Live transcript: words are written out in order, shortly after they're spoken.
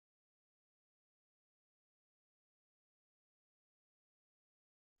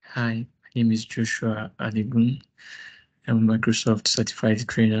Hi, my name is Joshua Adigun. I'm a Microsoft certified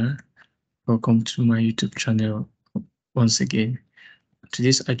trainer. Welcome to my YouTube channel once again.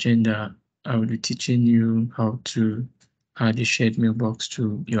 Today's agenda, I will be teaching you how to add a shared mailbox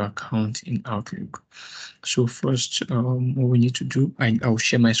to your account in Outlook. So first, what we need to do, I'll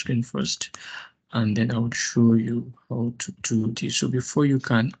share my screen first, and then I will show you how to do this. So before you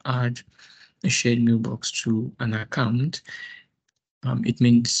can add a shared mailbox to an account, it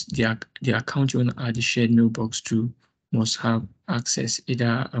means the account you want to add the shared mailbox to must have access,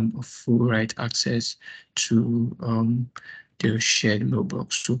 either a full write access to the shared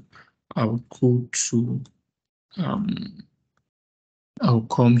mailbox. So I'll go to I'll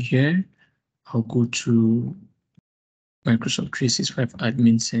come here, I'll go to Microsoft 365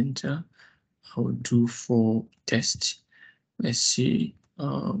 Admin Center. I'll do for test. Let's see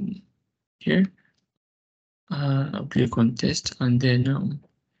here. I'll click on test, and then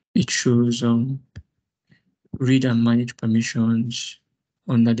it shows read and manage permissions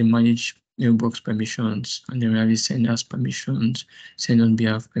under the manage mailbox permissions, and then we have the senders permissions, send on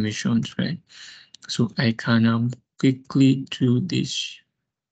behalf permissions, right? So I can quickly do this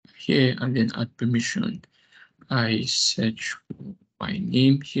here and then add permission. I search for my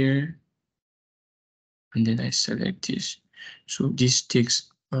name here, and then I select this. So this takes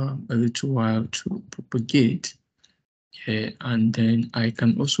a little while to propagate. Yeah, and then I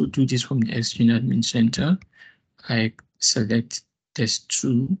can also do this from the Exchange Admin Center. I select test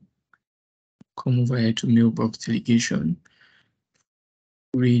 2, come over here to mailbox delegation,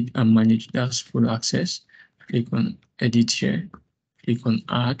 read and manage, that's full access. Click on edit here, click on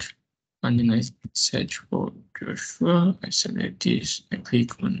add, and then I search for Joshua. I select this, I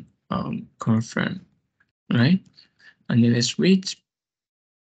click on confirm, right? And then let's wait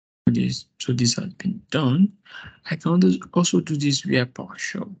for this. So this has been done. I can also do this via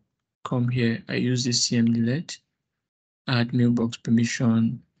PowerShell. Come here, I use the CM delete, add mailbox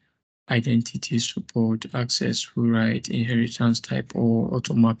permission, identity support, access, full write, inheritance type, or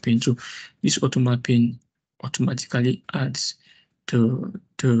auto mapping. So this auto mapping automatically adds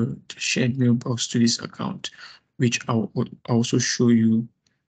the shared mailbox to this account, which I'll also show you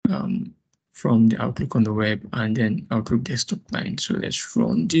from the Outlook on the web and then Outlook desktop client. So let's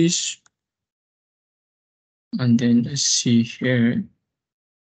run this, and then let's see here.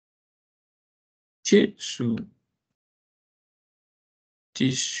 Okay, so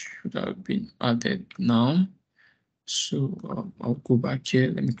this should have been added now. So I'll go back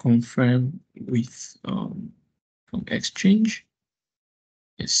here. Let me confirm with from Exchange.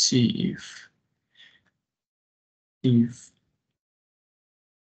 Let's see if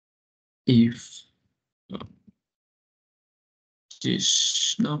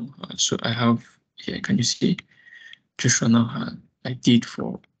this now. So I have here. Can you see? Joshua now I did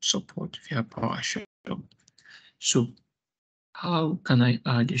for support via PowerShell. So how can I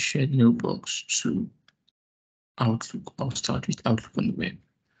add a shared mailbox to Outlook? I'll start with Outlook on the web.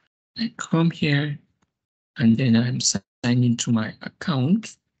 I come here, and then I'm signing into my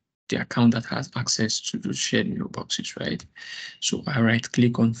account, the account that has access to those shared mailboxes, right? So I right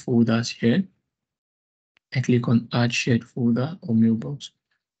click on folders here. I click on add shared folder or mailbox,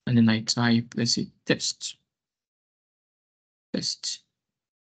 and then I type, let's say test at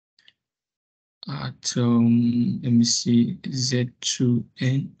let me see,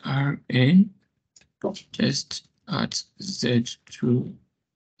 Z2NRN, test at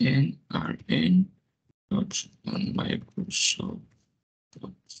Z2NRN dot on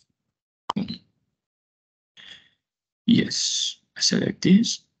Microsoft.com. Yes, I select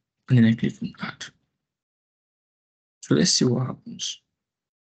this, and then I click on add. So let's see what happens.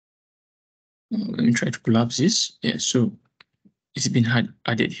 Let me try to collapse this. Yeah, so it's been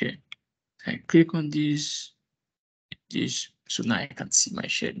added here. I click on this, so now I can see my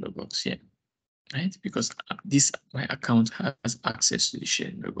shared mailbox here, right? Because my account has access to the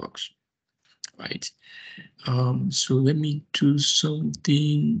shared mailbox, right? So let me do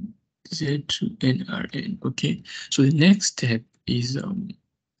something Z2NRN. Okay, so the next step is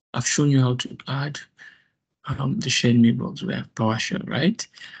I've shown you how to add the shared mailbox via PowerShell, right?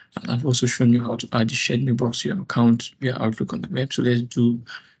 And I've also shown you how to add the shared mailbox to your account via Outlook on the web. So let's do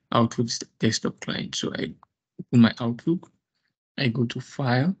Outlook's desktop client. So I open my Outlook, I go to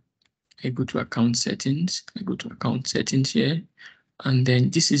File, I go to Account Settings, I go to Account Settings here, and then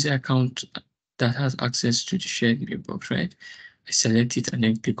this is the account that has access to the shared mailbox, right? I select it and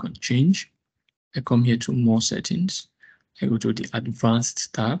then click on Change. I come here to More Settings. I go to the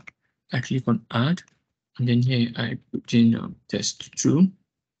Advanced tab. I click on Add, and then here I put in test 2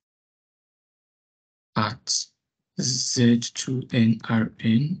 at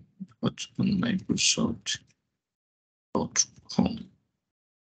z2nrn.microsoft.com.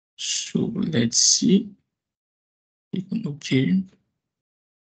 So let's see. Click on OK.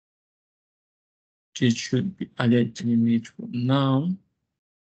 This should be added any minute from now.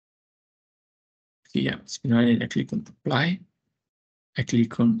 Okay, yeah, it's been added. I click on apply. I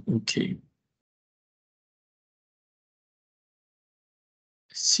click on OK.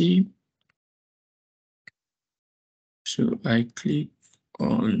 See. So I click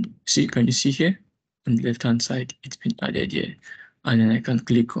on, see, can you see here on the left hand side, it's been added here. And then I can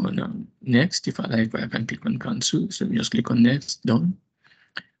click on next. If I like, I can click on cancel. So just click on next, done.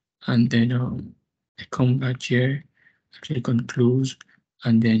 And then I come back here, I click on close,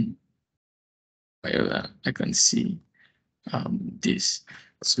 and then I can see this.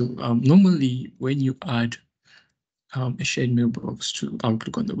 So normally when you add a shared mailbox to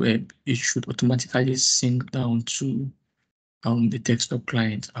Outlook on the web, it should automatically sync down to the desktop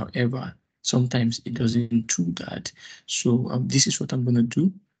client. However, sometimes it doesn't do that. So this is what I'm going to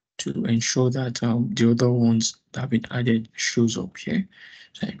do to ensure that the other ones that have been added shows up here.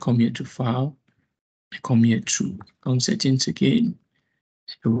 So I come here to file, I come here to account settings again,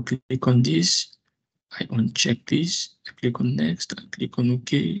 I will click on this, I uncheck this, I click on next, I click on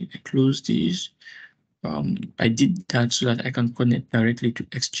OK, I close this. I did that so that I can connect directly to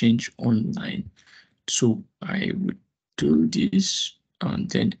Exchange Online. So I would do this and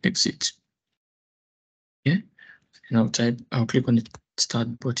then exit. Yeah, and I'll click on the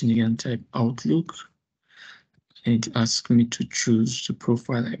start button again, type Outlook, and it asks me to choose the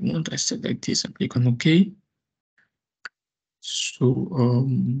profile I want. I select this and click on OK. So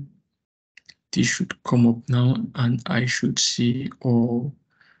this should come up now, and I should see all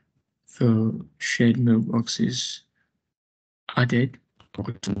the shared mailboxes added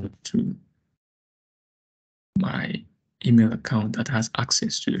to my email account that has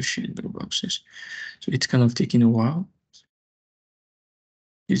access to the shared mailboxes. So it's kind of taking a while.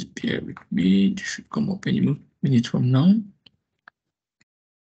 Please bear with me. It should come up any minute from now.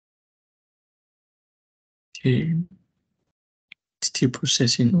 Okay, still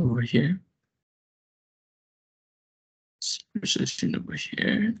processing over here. It's processing over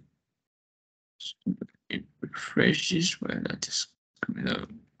here. So it refreshes while that is coming up.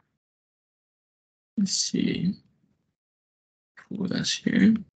 Let's see. Folders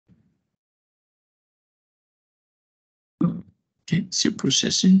here. Okay, still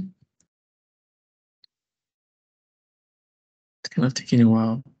processing. It's kind of taking a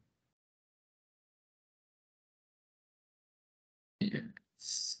while.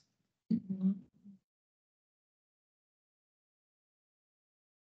 Yes.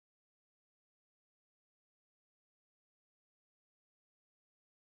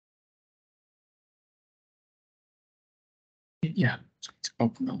 Yeah, so it's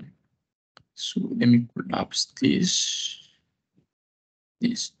up now. So let me collapse this.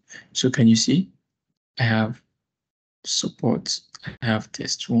 So can you see? I have support, I have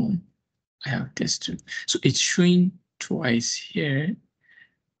test 1, I have test 2. So it's showing twice here,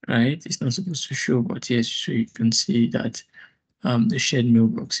 right? It's not supposed to show, but yes, so you can see that the shared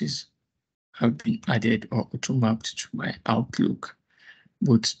mailboxes have been added or auto-mapped to my Outlook,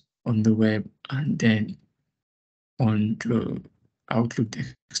 both on the web and then on the Outlook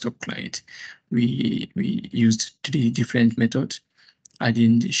desktop client. We used 3 different methods,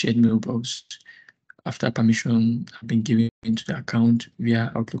 adding the shared mailbox after permission have been given to the account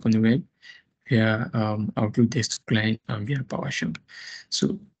via Outlook on the web, via Outlook desktop client, and via PowerShell.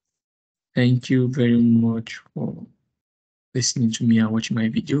 So thank you very much for listening to me and watching my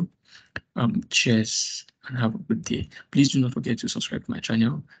video. Cheers and have a good day. Please do not forget to subscribe to my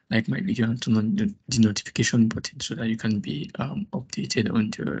channel, like my video, and turn on the notification button so that you can be updated on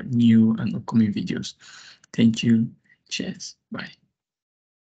the new and upcoming videos. Thank you. Cheers. Bye.